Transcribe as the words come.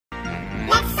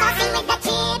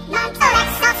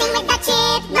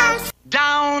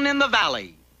down in the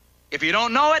valley. If you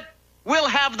don't know it, we'll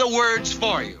have the words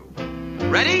for you.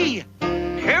 Ready?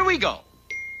 Here we go.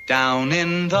 Down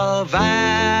in the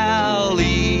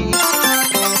valley.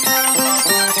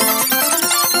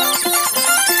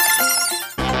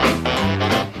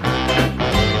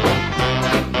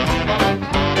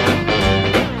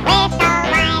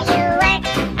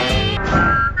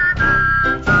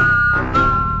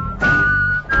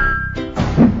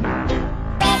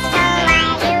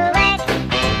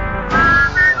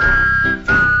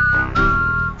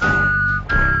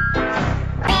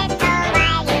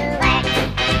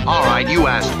 You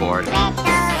asked for it.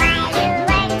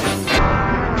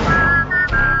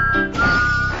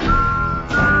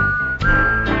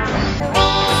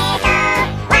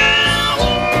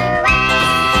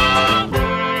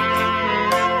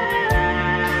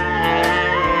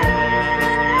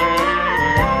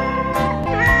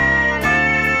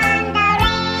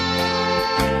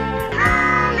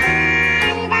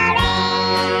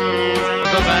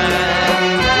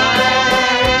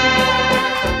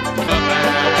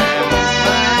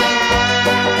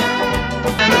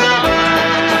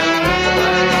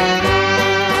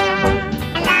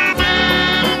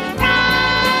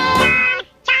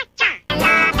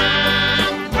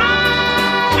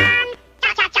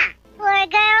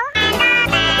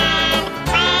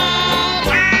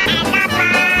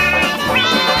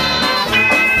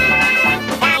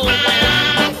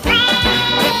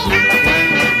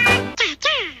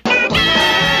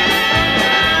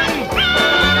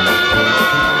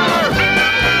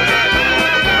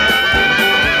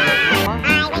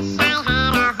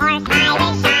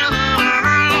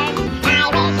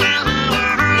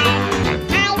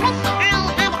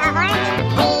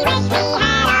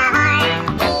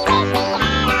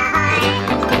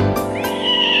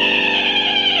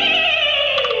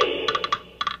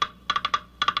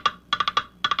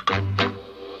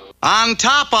 On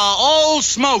top of Old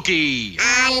Smoky.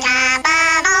 On top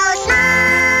of Old Smoky. On top of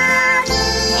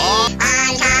Old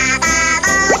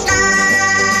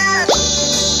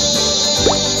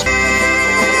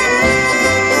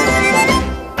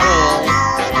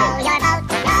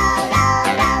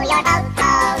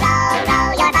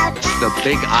Smoky. The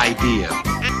big idea.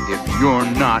 If you're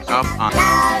not up on...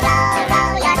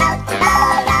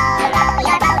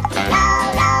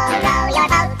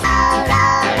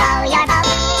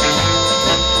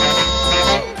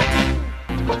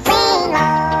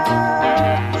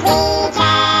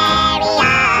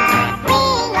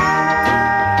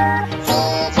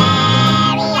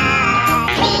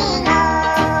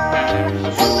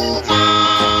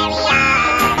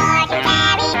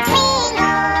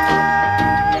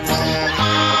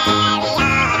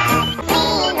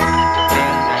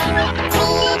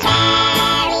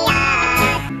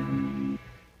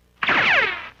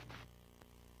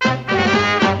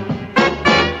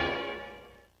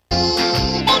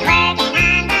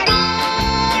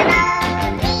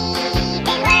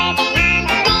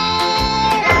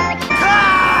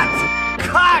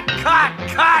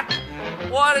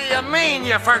 What do you mean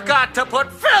you forgot to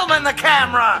put film in the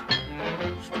camera?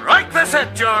 Strike this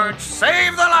hit, George.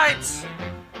 Save the lights.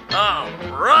 Oh,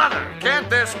 brother, can't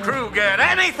this crew get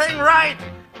anything right?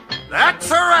 That's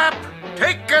a wrap.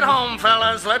 Take it home,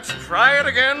 fellas. Let's try it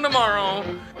again tomorrow.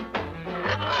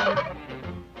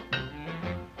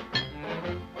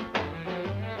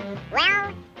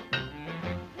 Well,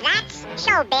 that's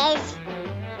showbiz.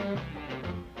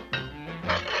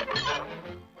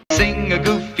 Sing a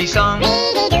goofy song.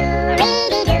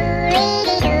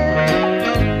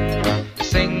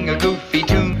 Sing a goofy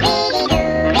tune. Put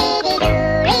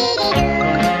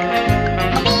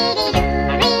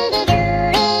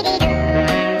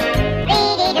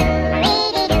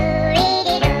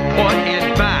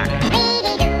it back.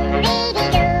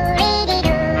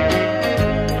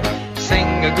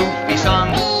 Sing a goofy song.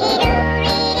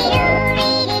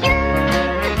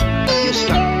 You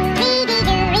start.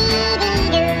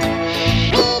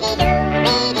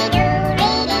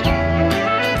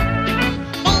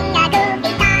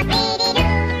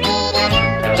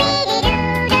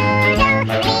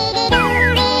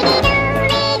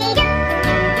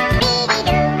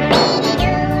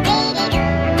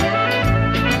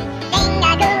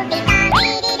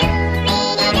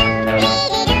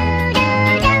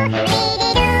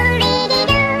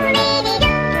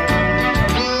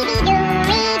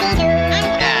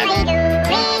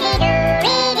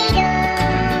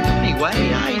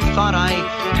 Thought I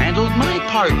handled my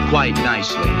part quite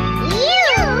nicely.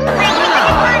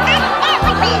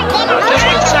 Just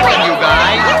a second, you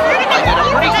guys. I did a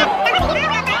pretty good...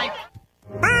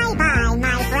 Bye-bye,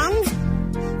 my friends.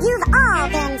 You've all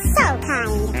been so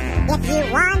kind. If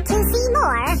you want to see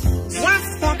more,